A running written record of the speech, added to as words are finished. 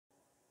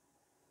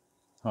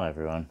Hi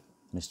everyone,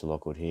 Mr.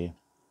 Lockwood here,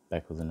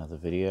 back with another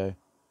video.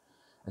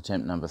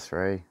 Attempt number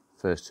 3,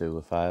 first 2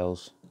 were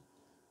fails.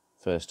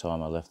 First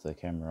time I left the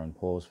camera on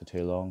pause for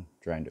too long,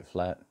 drained it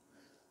flat.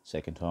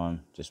 Second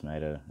time, just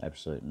made an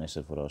absolute mess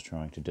of what I was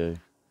trying to do.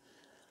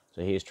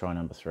 So here's try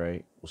number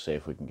 3, we'll see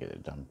if we can get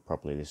it done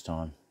properly this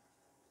time.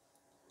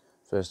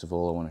 First of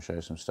all, I want to show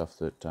some stuff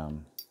that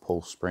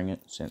Paul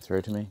Springett sent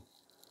through to me.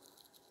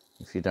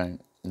 If you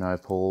don't know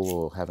Paul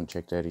or haven't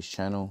checked out his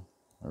channel,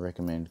 I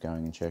recommend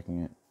going and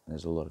checking it.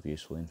 There's a lot of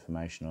useful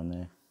information on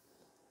there.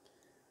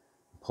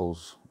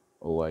 Paul's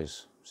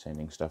always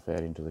sending stuff out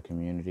into the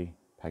community,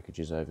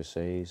 packages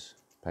overseas,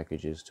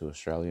 packages to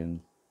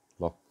Australian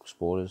lock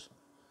sporters,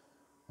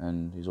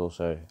 and he's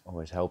also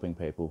always helping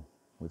people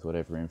with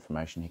whatever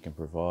information he can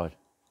provide.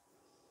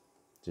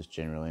 Just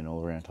generally an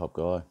all-around top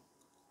guy.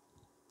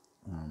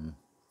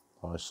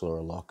 I saw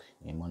a lock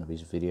in one of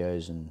his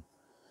videos and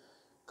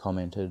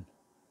commented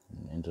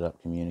and ended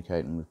up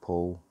communicating with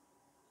Paul,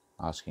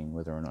 asking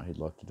whether or not he'd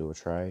like to do a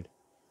trade.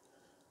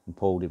 And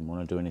Paul didn't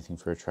want to do anything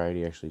for a trade,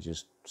 he actually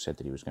just said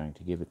that he was going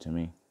to give it to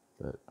me,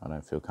 but I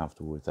don't feel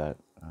comfortable with that.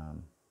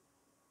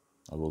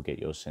 I will get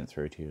yours sent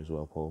through to you as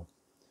well, Paul.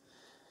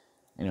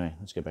 Anyway,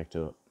 let's get back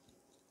to it.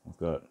 I've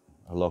got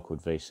a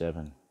Lockwood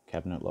V7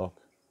 cabinet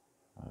lock.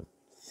 I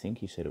think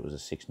he said it was a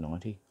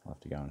 690. I'll have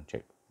to go and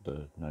check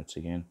the notes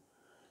again.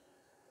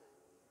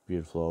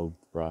 Beautiful old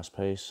brass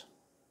piece.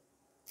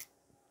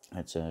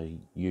 It's a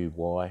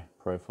UY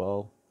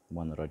profile,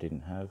 one that I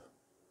didn't have.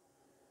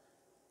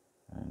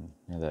 And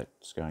now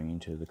that's going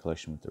into the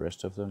collection with the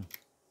rest of them.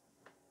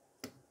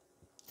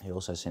 He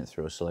also sent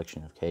through a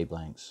selection of key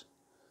blanks.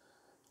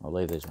 I'll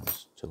leave these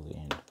ones till the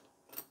end.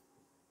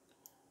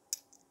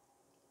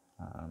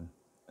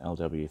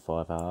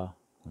 LW5R,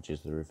 which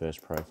is the reverse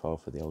profile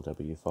for the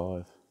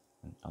LW5,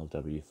 and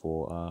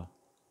LW4R,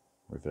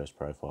 reverse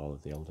profile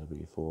of the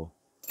LW4.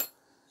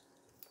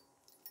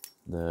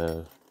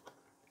 The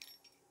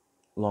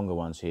longer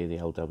ones here, the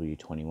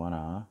LW21R,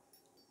 are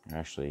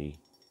actually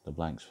the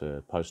blanks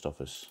for post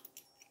office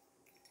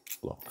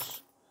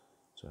locks,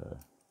 so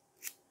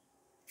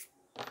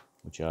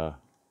which are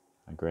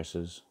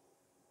aggressors.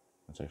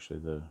 That's actually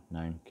the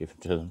name given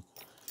to them.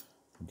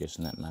 I'm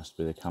guessing that must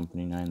be the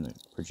company name that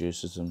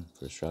produces them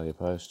for Australia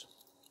Post.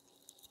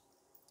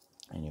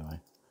 Anyway,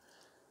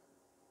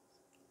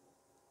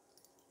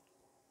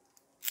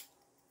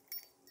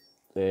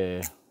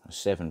 they're a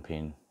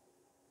 7-pin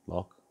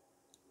lock,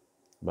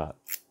 but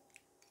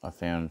I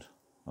found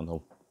on the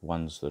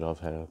ones that I've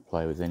had to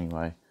play with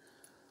anyway,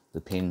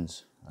 the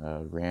pins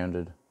are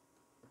rounded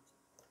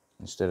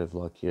instead of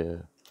like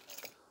your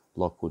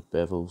Lockwood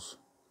bevels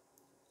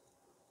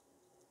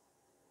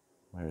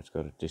where it's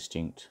got a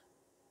distinct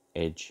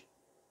edge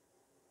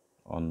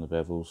on the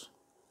bevels.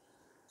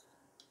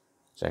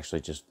 It's actually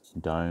just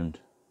domed.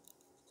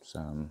 So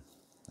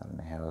I don't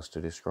know how else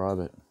to describe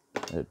it.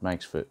 It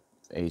makes for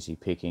easy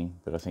picking,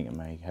 but I think it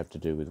may have to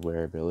do with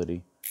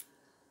wearability,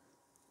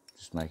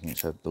 just making it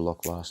so that the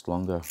lock lasts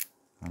longer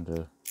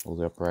under all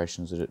the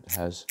operations that it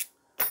has.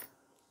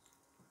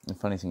 The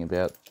funny thing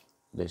about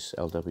this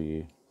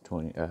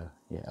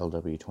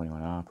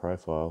LW21R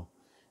profile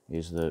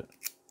is that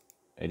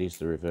it is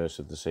the reverse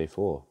of the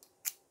C4.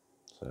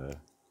 So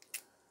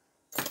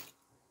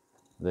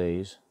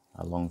these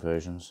are long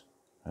versions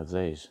of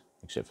these,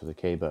 except for the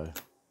key bow.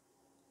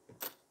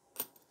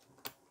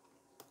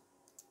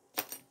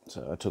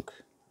 So I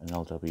took an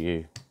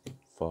LW5R,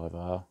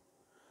 so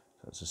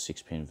it's a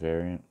 6-pin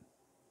variant.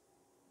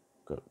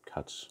 Got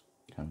cuts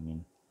coming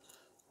in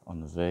on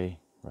the V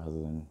rather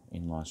than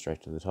inline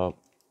straight to the top.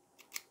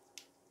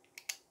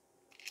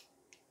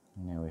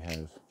 Now we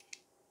have,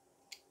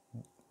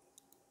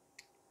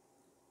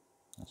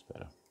 that's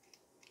better.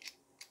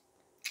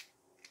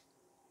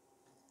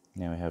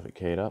 Now we have it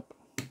keyed up,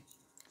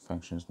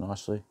 functions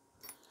nicely.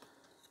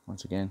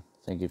 Once again,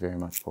 thank you very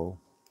much, Paul.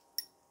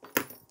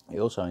 He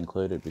also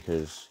included,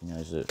 because he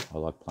knows that I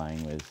like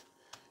playing with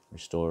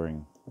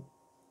restoring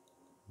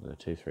the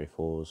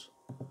 234s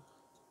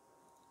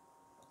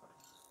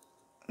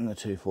and the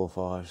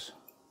 245s.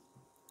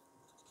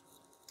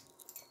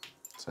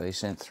 So he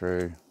sent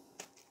through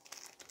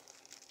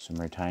some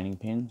retaining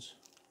pins.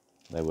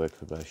 They work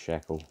for both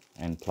shackle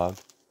and plug.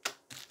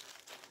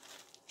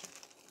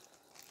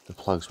 The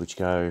plugs which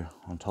go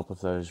on top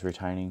of those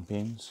retaining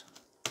pins,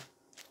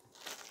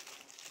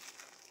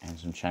 and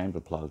some chamber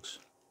plugs,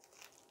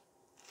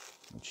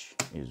 which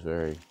is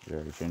very,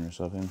 very generous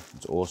of him.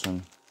 It's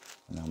awesome,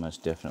 and they'll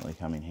most definitely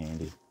come in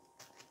handy.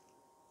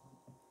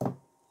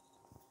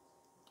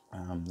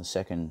 The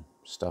second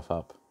stuff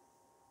up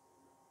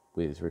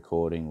with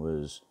recording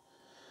was,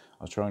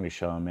 I was trying to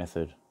show a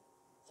method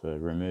for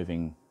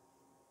removing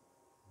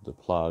the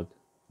plug,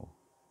 or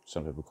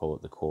some people call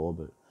it the core,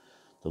 but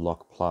the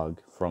lock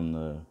plug from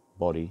the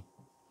body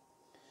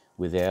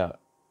without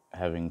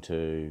having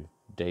to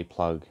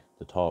deplug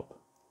the top.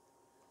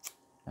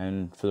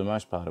 And for the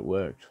most part it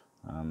worked.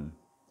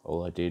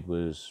 All I did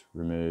was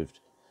removed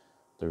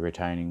the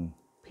retaining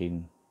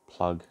pin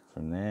plug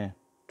from there,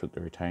 took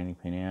the retaining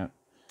pin out,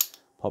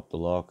 popped the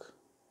lock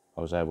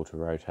I was able to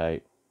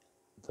rotate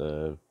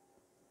the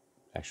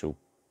actual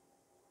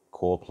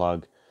core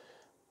plug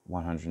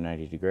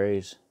 180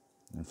 degrees,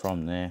 and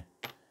from there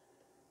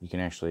you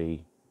can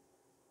actually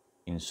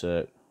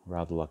insert,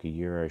 rather like a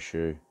Euro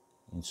shoe,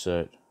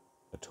 insert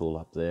a tool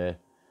up there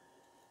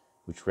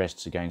which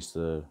rests against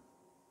the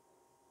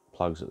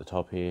plugs at the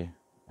top here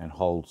and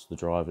holds the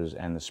drivers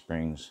and the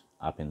springs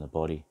up in the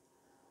body.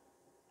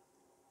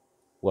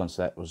 Once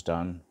that was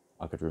done,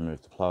 I could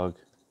remove the plug.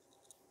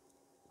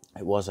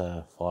 It was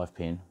a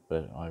 5-pin,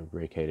 but I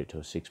rekeyed it to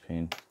a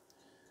 6-pin.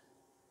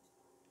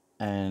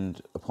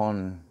 And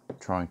upon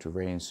trying to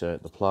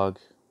reinsert the plug,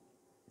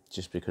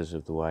 just because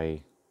of the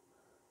way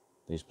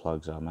these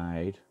plugs are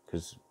made,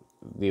 because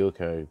the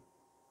Ilko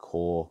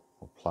core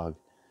or plug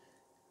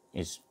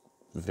is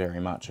very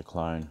much a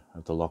clone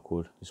of the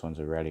Lockwood. This one's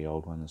a ratty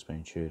old one that's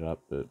been chewed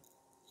up, but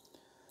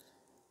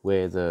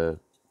where the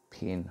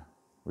pin,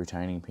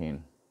 retaining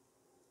pin,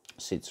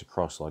 sits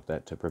across like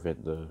that to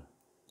prevent the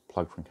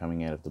plug from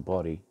coming out of the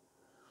body,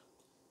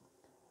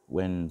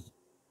 when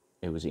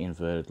it was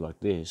inverted like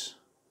this,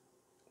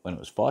 when it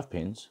was 5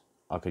 pins,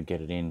 I could get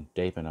it in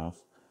deep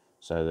enough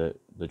so that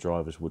the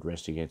drivers would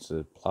rest against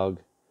the plug.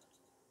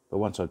 But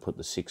once I'd put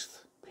the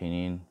 6th pin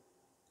in,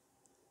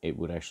 it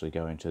would actually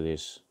go into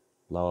this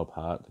lower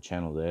part, the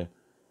channel there,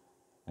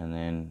 and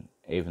then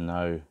even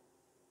though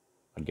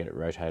I'd get it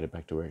rotated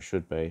back to where it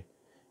should be,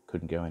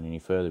 couldn't go in any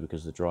further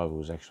because the driver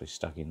was actually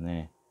stuck in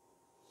there.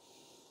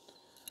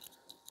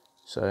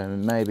 So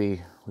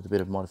maybe with a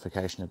bit of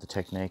modification of the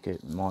technique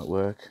it might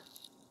work,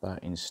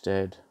 but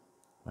instead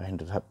I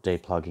ended up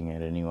deplugging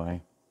it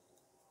anyway.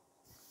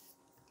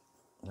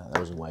 That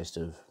was a waste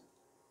of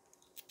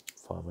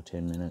 5 or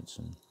 10 minutes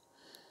and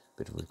a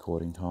bit of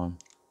recording time.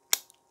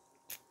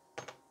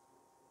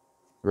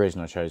 The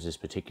reason I chose this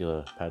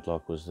particular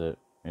padlock was that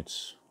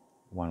it's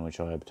one which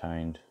I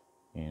obtained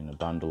in a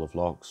bundle of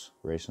locks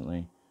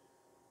recently.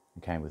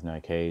 It came with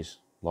no keys,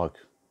 like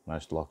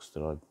most locks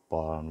that I buy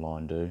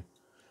online do.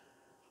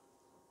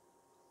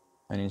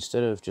 And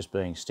instead of just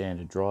being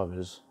standard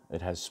drivers,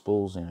 it has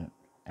spools in it,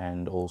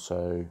 and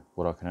also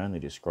what I can only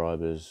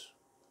describe as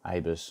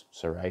ABUS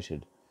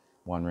serrated.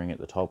 1 ring at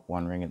the top,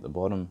 1 ring at the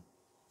bottom.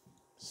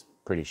 It's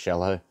pretty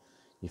shallow.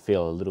 You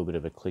feel a little bit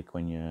of a click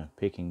when you're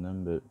picking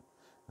them, but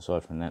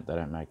aside from that, they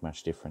don't make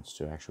much difference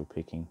to actual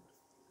picking.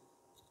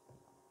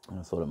 And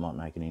I thought it might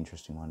make an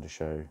interesting one to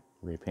show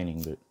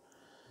repinning, but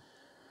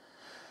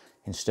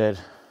instead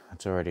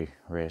it's already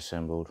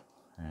reassembled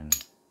and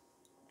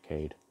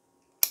keyed.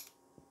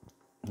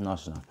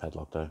 Nice enough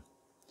padlock though.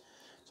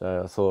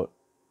 So I thought,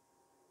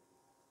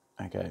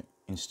 okay,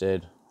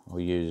 instead I'll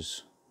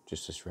use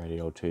just this ratty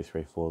old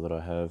 234 that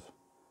I have.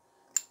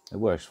 It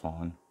works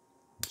fine,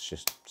 it's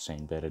just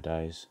seen better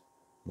days.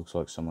 Looks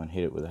like someone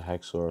hit it with a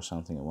hacksaw or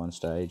something at one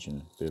stage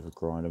and a bit of a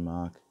grinder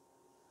mark.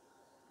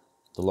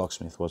 The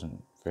locksmith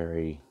wasn't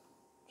very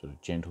sort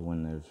of gentle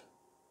when they've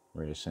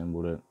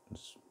reassembled it.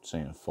 It's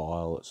seen a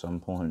file at some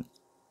point.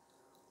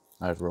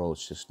 Overall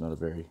it's just not a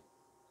very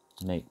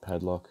neat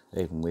padlock.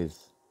 Even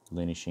with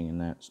linishing and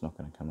that, it's not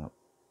going to come up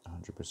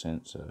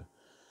 100%, so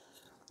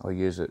I'll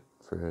use it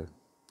for a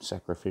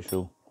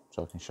sacrificial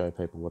so I can show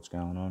people what's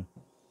going on.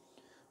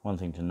 One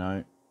thing to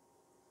note,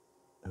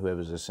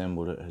 whoever's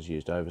assembled it has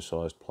used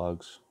oversized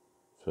plugs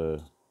for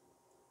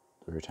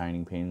the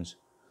retaining pins.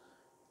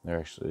 They're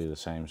actually the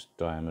same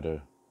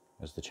diameter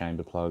as the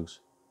chamber plugs,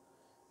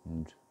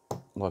 and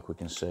like we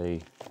can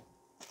see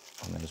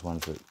on these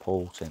ones that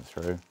Paul sent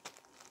through,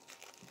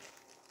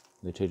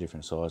 they're 2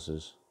 different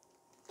sizes.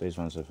 These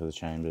ones are for the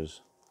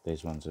chambers,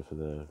 these ones are for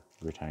the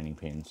retaining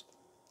pins.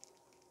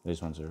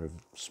 These ones are of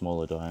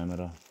smaller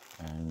diameter,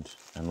 and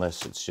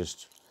unless it's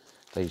just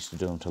they used to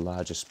do them to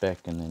larger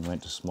spec and then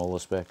went to smaller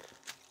spec,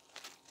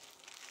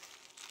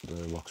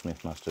 the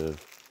locksmith must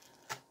have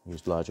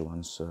used larger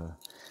ones. So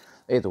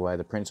either way,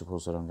 the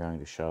principles that I'm going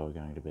to show are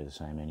going to be the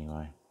same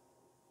anyway.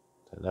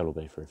 So that'll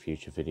be for a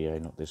future video,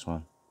 not this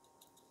one.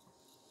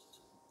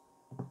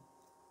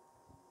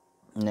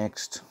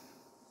 Next,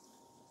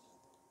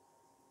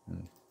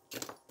 and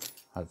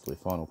hopefully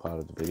final part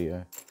of the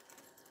video,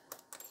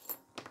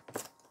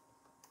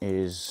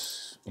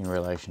 is in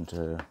relation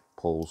to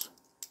Paul's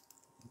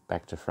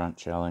back to front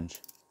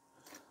challenge.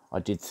 I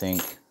did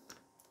think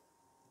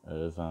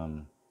of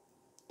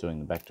doing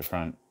the back to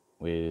front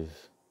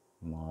with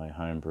my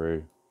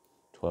homebrew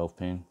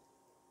 12-pin,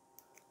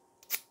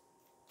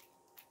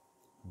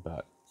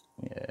 but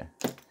yeah,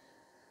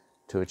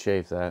 to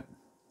achieve that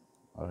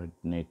I'd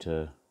need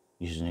to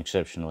use an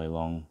exceptionally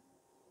long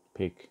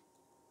pick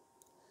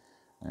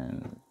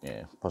and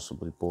yeah,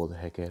 possibly bore the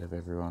heck out of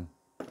everyone.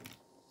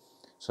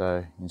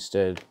 So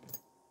instead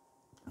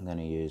I'm going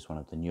to use one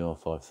of the newer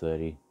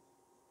 530.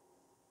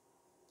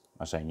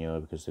 I say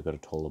newer because they've got a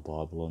taller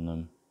Bible on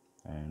them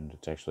and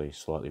it's actually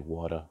slightly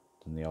wider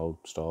than the old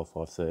style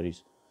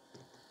 530s.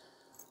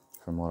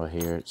 From what I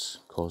hear, it's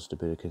caused a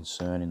bit of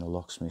concern in the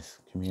locksmith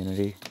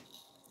community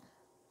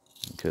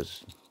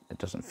because it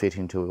doesn't fit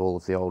into all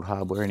of the old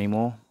hardware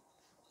anymore.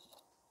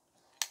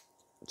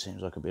 It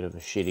seems like a bit of a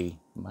shitty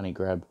money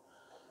grab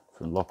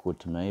from Lockwood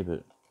to me,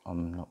 but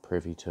I'm not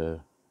privy to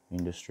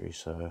industry,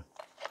 so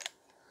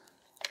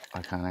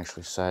I can't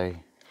actually say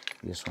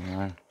yes or no.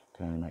 I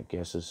can only make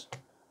guesses.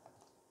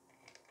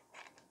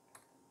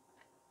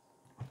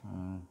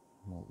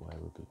 What way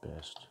would be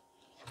best?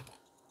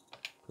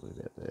 Probably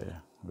about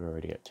there. We're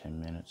already at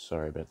 10 minutes.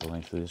 Sorry about the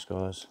length of this,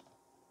 guys.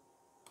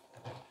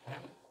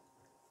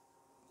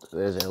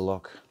 There's our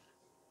lock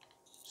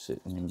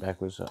sitting in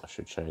backwards. I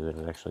should show you that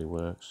it actually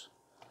works.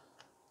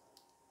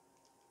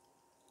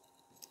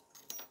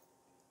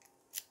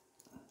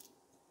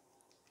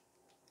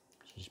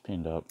 She's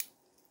pinned up.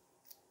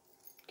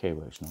 Key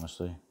works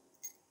nicely.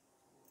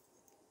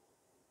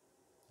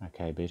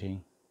 Okay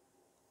bitting.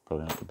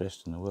 Probably not the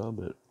best in the world,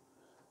 but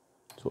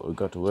it's what we've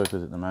got to work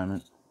with at the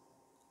moment.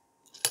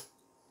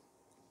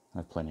 I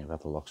have plenty of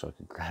other locks I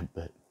could grab,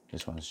 but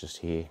this one's just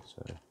here,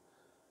 so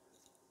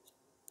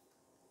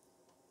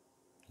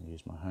I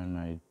use my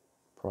homemade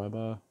pry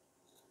bar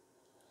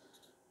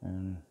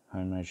and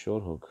homemade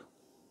short hook.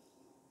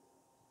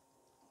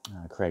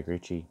 Craig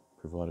Richie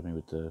provided me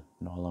with the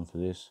nylon for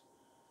this.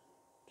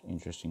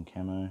 Interesting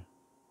camo.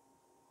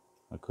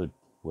 I could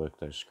work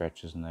those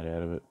scratches and that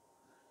out of it.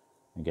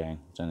 Again,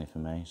 it's only for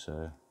me,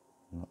 so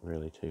I'm not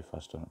really too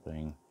fussed on it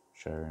being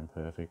showroom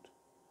perfect.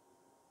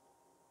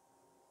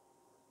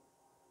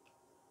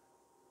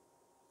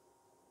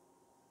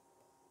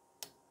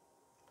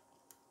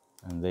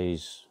 And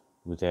these,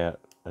 without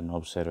a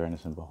knob set or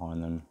anything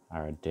behind them,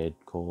 are a dead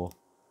core.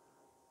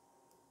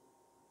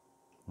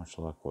 Much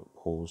like what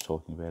Paul was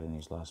talking about in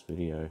his last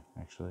video,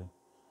 actually.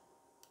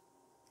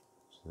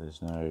 So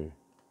there's no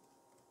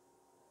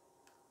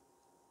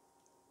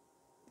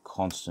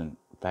constant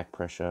back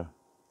pressure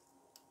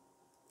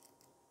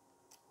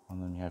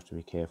on them. You have to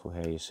be careful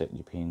how you set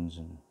your pins,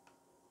 and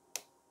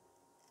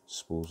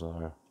spools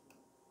are a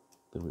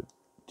little bit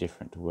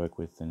different to work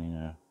with than in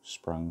a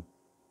sprung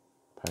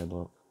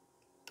padlock.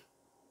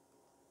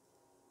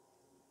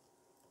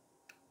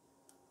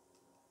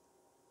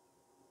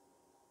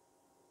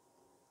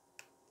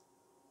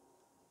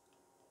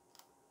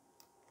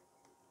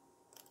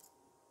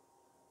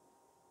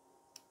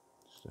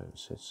 Just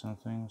overset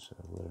something, so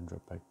let them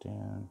drop back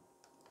down.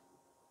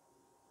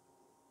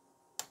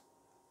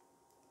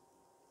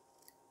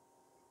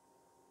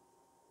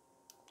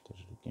 Did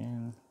it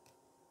again.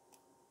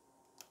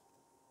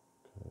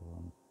 Okay,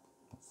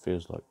 it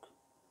feels like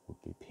it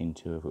would be pinned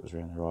to if it was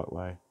around the right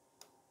way.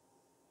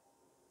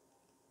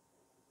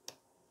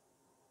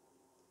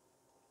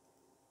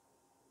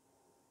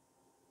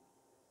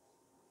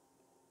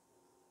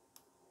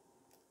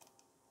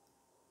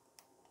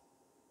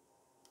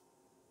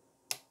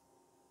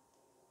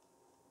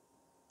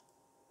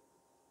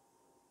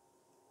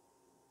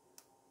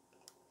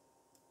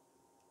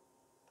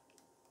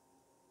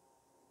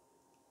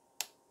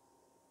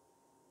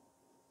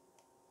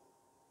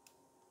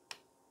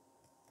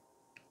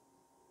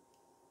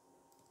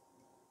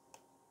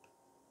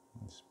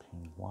 This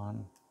pin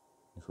 1,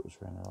 if it was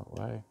around the right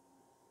way.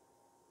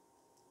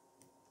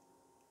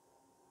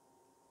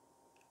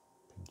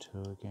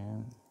 Pin 2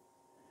 again.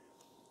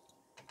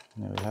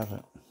 And there we have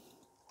it.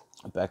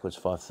 A backwards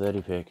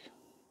 530 pick.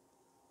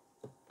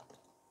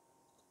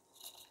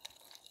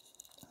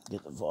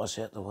 Get the vise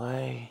out the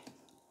way.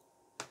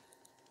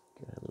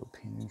 Get our little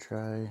pin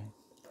tray.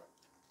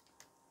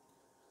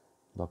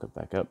 Lock it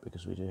back up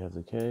because we do have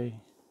the key.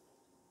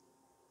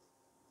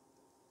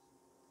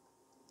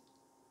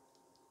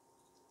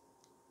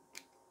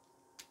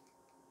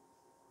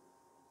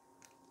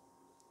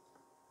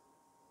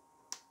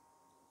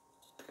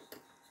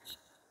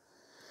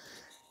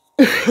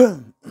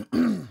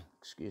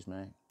 Excuse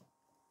me.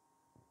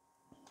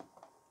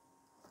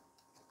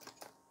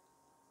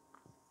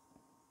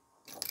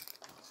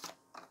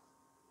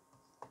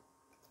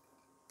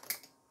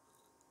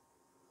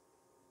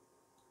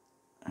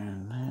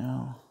 And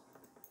now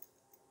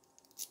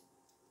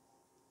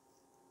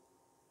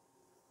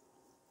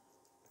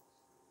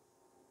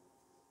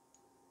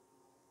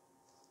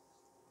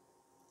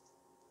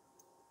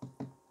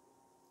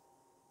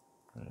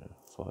we have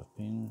 5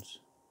 pins.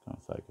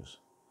 Can't focus.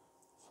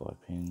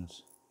 5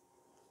 pins.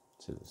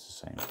 So it's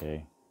the same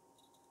key.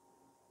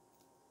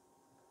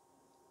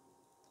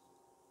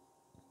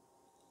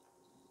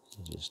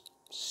 They're just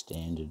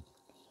standard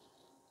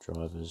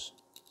drivers.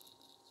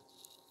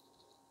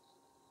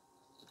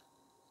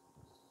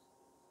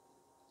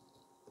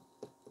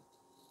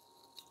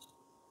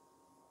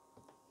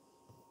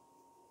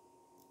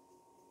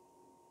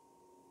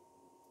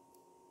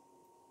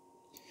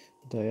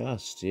 They are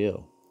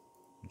steel,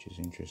 which is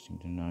interesting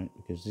to note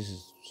because this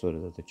is sort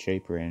of at the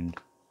cheaper end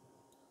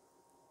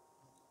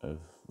of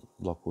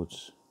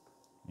Lockwood's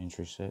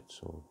entry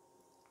sets or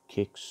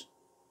kicks.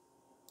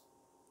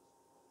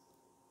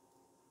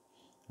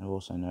 I've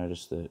also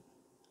noticed that,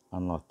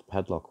 unlike the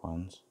padlock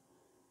ones,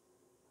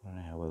 I don't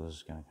know how well this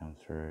is going to come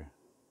through.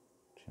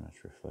 Too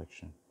much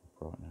reflection,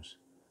 brightness.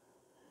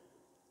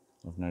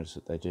 I've noticed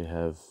that they do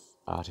have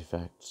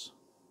artifacts,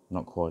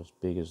 not quite as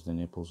big as the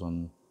nipples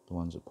on the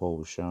ones that Paul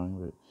was showing,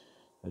 but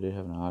they do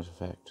have an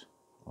artifact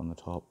on the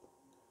top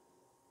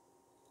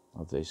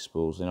of these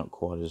spools. They're not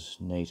quite as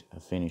neat a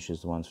finish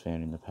as the ones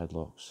found in the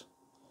padlocks,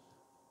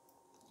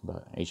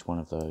 but each one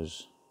of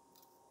those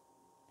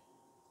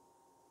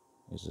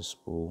is a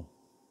spool.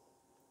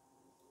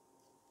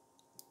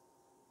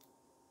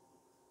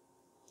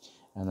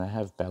 And they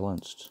have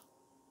balanced,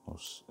 or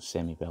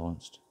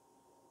semi-balanced,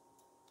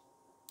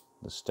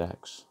 the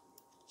stacks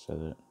so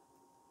that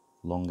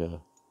longer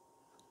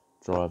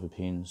driver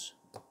pins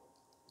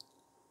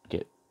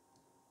get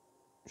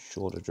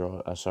shorter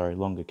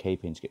longer key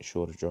pins get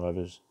shorter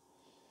drivers,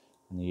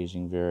 and they're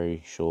using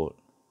very short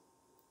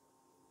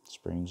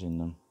springs in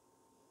them.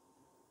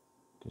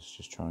 It's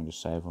just trying to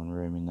save on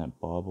room in that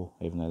Bible,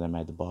 even though they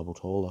made the Bible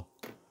taller.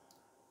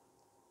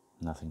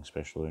 Nothing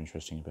special or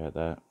interesting about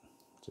that,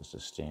 just a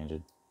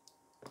standard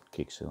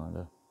kick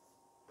cylinder.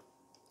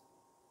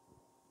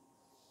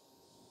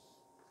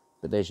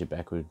 But there's your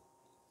backward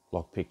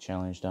lockpick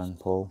challenge done,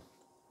 Paul.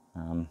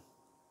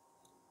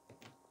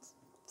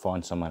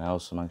 Find someone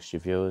else amongst your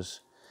viewers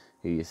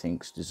who you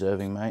think's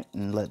deserving, mate,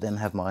 and let them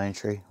have my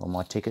entry or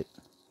my ticket.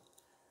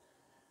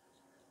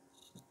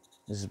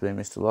 This has been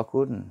Mr.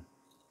 Lockwood, and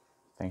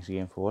thanks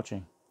again for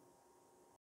watching.